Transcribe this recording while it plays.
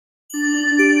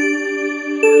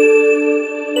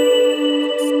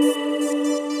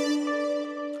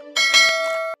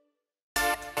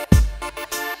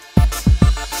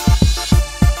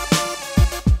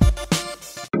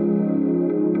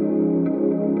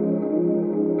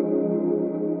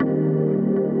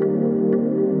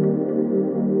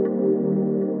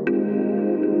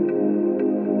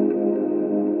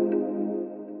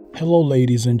Hello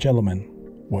ladies and gentlemen,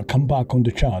 welcome back on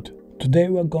the chart. Today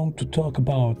we are going to talk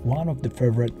about one of the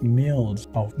favorite meals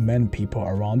of many people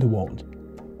around the world.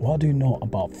 What do you know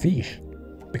about fish?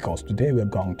 Because today we are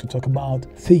going to talk about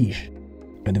fish.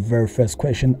 And the very first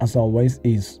question, as always,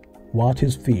 is what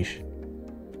is fish?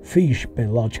 Fish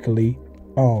biologically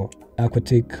are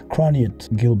aquatic, craniate,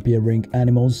 gill-bearing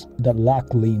animals that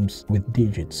lack limbs with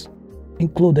digits.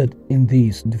 Included in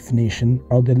this definition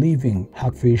are the living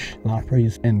hagfish,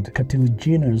 lampreys, and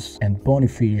cartilaginous and bony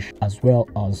fish, as well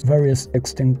as various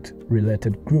extinct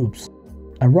related groups.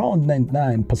 Around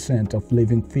 99% of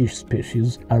living fish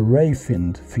species are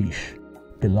ray-finned fish,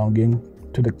 belonging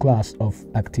to the class of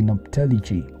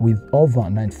Actinopterygii, with over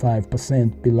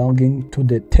 95% belonging to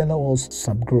the teleost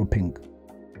subgrouping.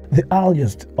 The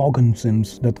earliest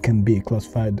organisms that can be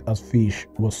classified as fish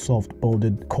were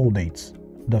soft-bodied chordates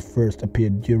that first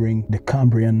appeared during the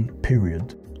Cambrian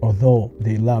period. Although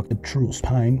they lacked a true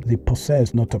spine, they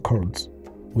possessed notochords,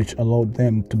 which allowed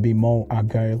them to be more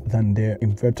agile than their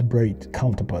invertebrate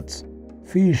counterparts.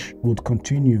 Fish would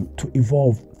continue to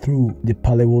evolve through the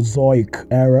Paleozoic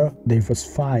era,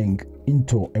 diversifying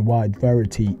into a wide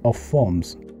variety of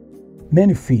forms.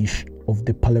 Many fish of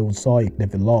the Paleozoic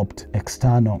developed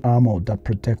external armor that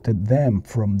protected them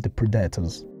from the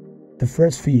predators. The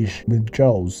first fish with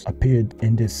jaws appeared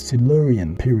in the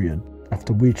Silurian period,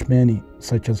 after which many,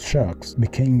 such as sharks,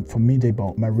 became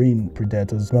formidable marine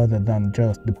predators rather than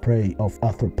just the prey of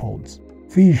arthropods.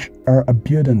 Fish are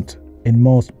abundant in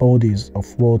most bodies of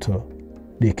water.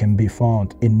 They can be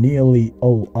found in nearly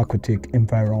all aquatic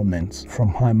environments, from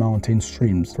high mountain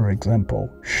streams, for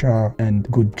example, Shar and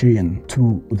Gudgeon,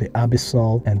 to the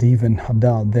abyssal and even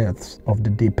hadal depths of the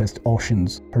deepest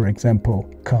oceans, for example,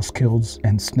 cascades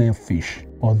and snailfish.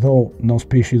 Although no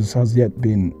species has yet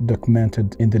been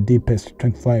documented in the deepest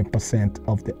 25%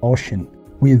 of the ocean,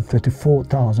 with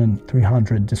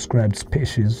 34,300 described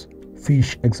species,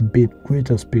 fish exhibit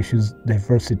greater species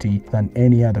diversity than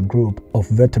any other group of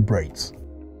vertebrates.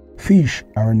 Fish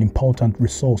are an important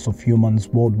resource of humans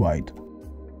worldwide,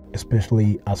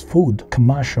 especially as food.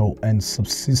 Commercial and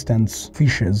subsistence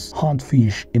fishers hunt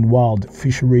fish in wild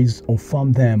fisheries or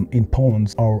farm them in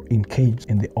ponds or in cages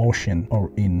in the ocean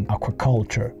or in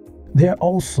aquaculture. They are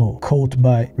also caught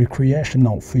by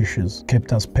recreational fishers,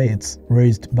 kept as pets,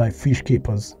 raised by fish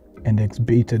keepers, and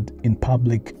exhibited in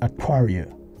public aquaria.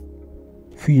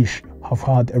 Fish have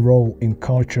had a role in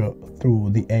culture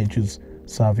through the ages,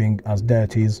 serving as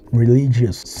deities,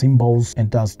 religious symbols,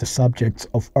 and as the subjects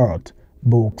of art,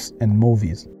 books, and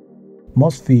movies.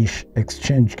 Most fish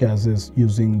exchange gases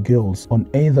using gills on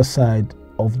either side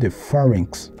of the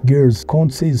pharynx. Gills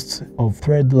consist of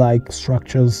thread-like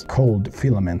structures called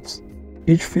filaments.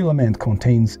 Each filament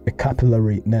contains a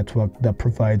capillary network that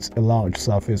provides a large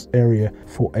surface area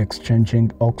for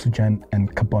exchanging oxygen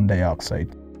and carbon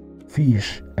dioxide.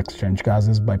 Fish exchange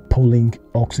gases by pulling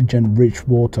oxygen-rich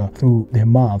water through their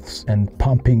mouths and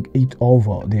pumping it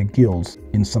over their gills.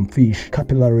 In some fish,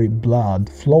 capillary blood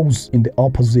flows in the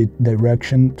opposite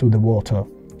direction to the water,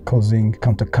 causing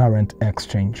countercurrent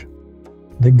exchange.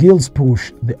 The gills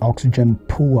push the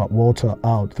oxygen-poor water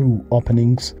out through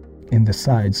openings in the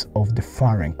sides of the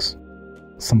pharynx.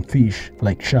 Some fish,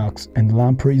 like sharks and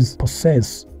lampreys,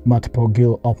 possess multiple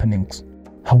gill openings.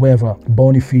 However,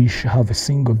 bony fish have a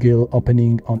single gill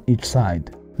opening on each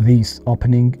side. This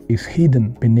opening is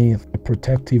hidden beneath a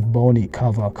protective bony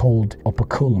cover called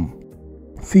operculum.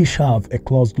 Fish have a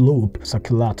closed-loop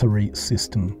circulatory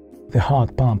system. The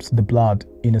heart pumps the blood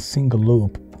in a single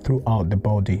loop throughout the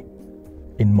body.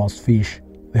 In most fish,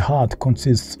 the heart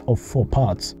consists of 4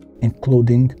 parts,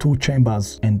 including 2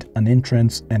 chambers and an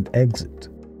entrance and exit.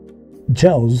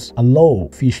 Jaws allow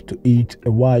fish to eat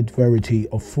a wide variety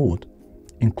of food,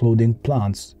 including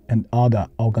plants and other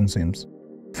organisms.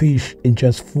 Fish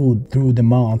ingest food through the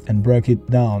mouth and break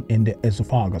it down in the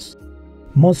esophagus.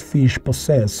 Most fish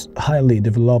possess highly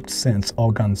developed sense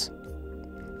organs.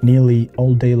 Nearly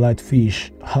all daylight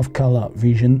fish have color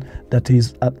vision that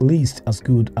is at least as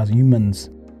good as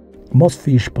humans. Most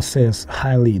fish possess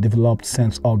highly developed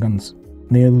sense organs.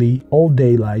 Nearly all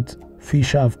daylight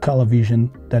fish have color vision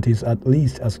that is at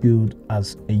least as good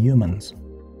as a human's.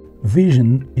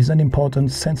 Vision is an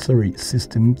important sensory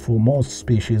system for most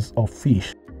species of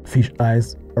fish. Fish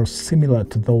eyes are similar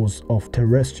to those of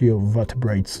terrestrial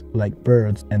vertebrates like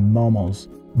birds and mammals,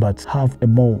 but have a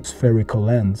more spherical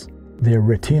lens. Their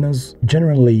retinas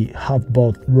generally have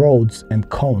both rods and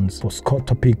cones for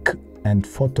scotopic and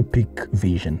photopic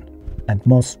vision, and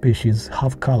most species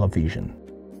have color vision.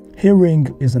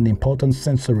 Hearing is an important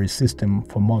sensory system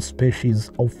for most species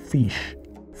of fish.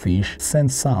 Fish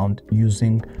sense sound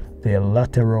using their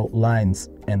lateral lines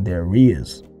and their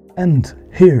rears. And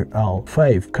here are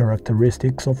 5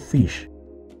 characteristics of fish.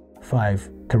 5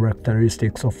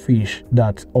 characteristics of fish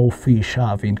that all fish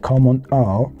have in common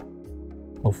are: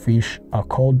 all fish are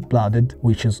cold-blooded,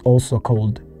 which is also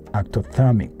called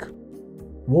ectothermic.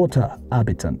 Water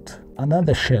habitant.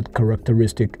 Another shared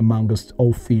characteristic amongst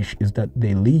all fish is that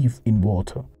they live in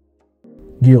water.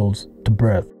 Gills to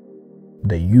breathe.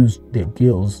 They use their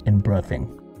gills in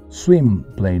breathing. Swim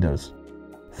bladers.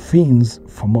 Fins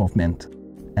for movement.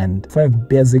 And 5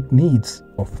 basic needs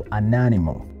of an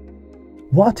animal.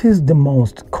 What is the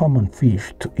most common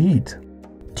fish to eat?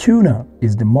 Tuna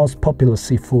is the most popular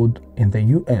seafood in the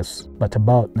US, but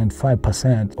about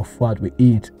 95% of what we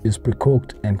eat is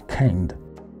pre-cooked and canned.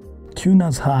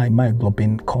 Tuna's high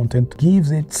myoglobin content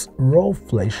gives its raw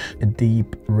flesh a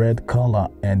deep red color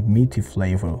and meaty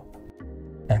flavor.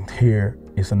 And here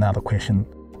is another question.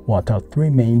 What are 3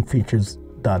 main features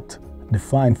that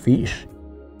define fish?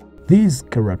 These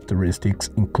characteristics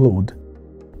include: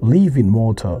 live in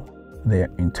water their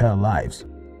entire lives.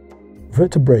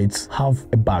 Vertebrates have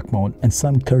a backbone, and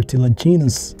some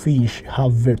cartilaginous fish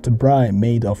have vertebrae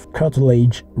made of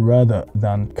cartilage rather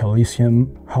than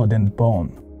calcium-hardened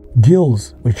bone.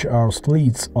 Gills, which are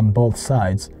slits on both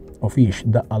sides of fish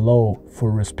that allow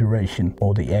for respiration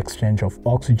or the exchange of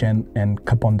oxygen and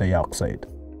carbon dioxide.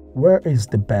 Where is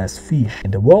the best fish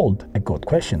in the world? A good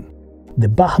question. The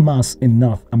Bahamas in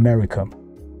North America.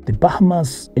 The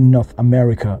Bahamas in North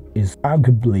America is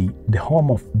arguably the home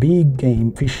of big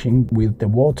game fishing, with the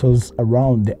waters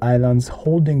around the islands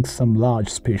holding some large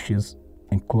species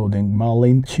including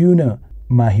marlin, tuna,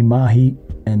 mahi-mahi,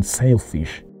 and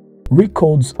sailfish.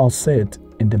 Records are set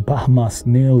in the Bahamas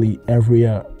nearly every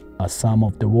year as some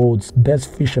of the world's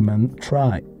best fishermen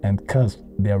try and cast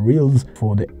their reels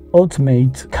for the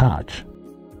ultimate catch.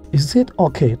 Is it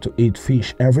okay to eat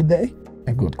fish every day?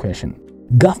 A good question.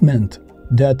 Government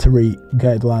dietary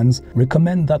guidelines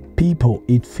recommend that people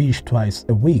eat fish twice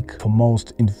a week. For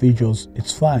most individuals,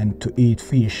 it's fine to eat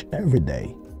fish every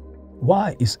day.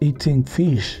 Why is eating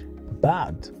fish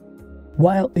bad?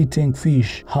 While eating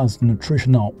fish has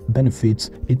nutritional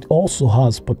benefits, it also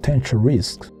has potential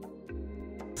risks.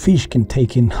 Fish can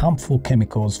take in harmful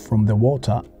chemicals from the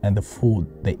water and the food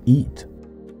they eat.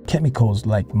 Chemicals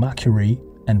like mercury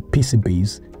and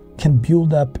PCBs can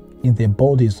build up in their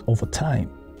bodies over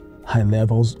time. High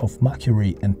levels of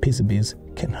mercury and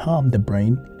PCBs can harm the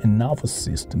brain and nervous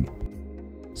system.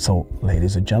 So,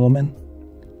 ladies and gentlemen,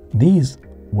 these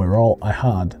were all I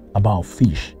had about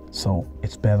fish. So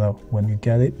it's better when you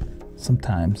get it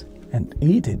sometimes and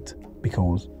eat it,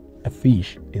 because a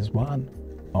fish is one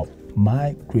of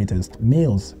my greatest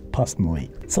meals personally.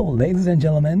 So, ladies and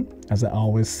gentlemen, as I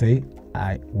always say,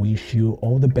 I wish you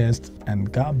all the best and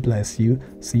God bless you.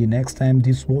 See you next time.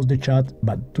 This was the chat,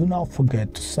 but do not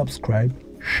forget to subscribe,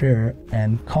 share,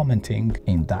 and commenting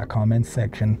in that comment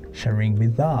section, sharing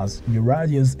with us your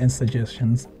ideas and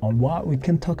suggestions on what we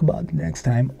can talk about next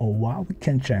time or what we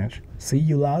can change. See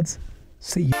you lads.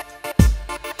 See you.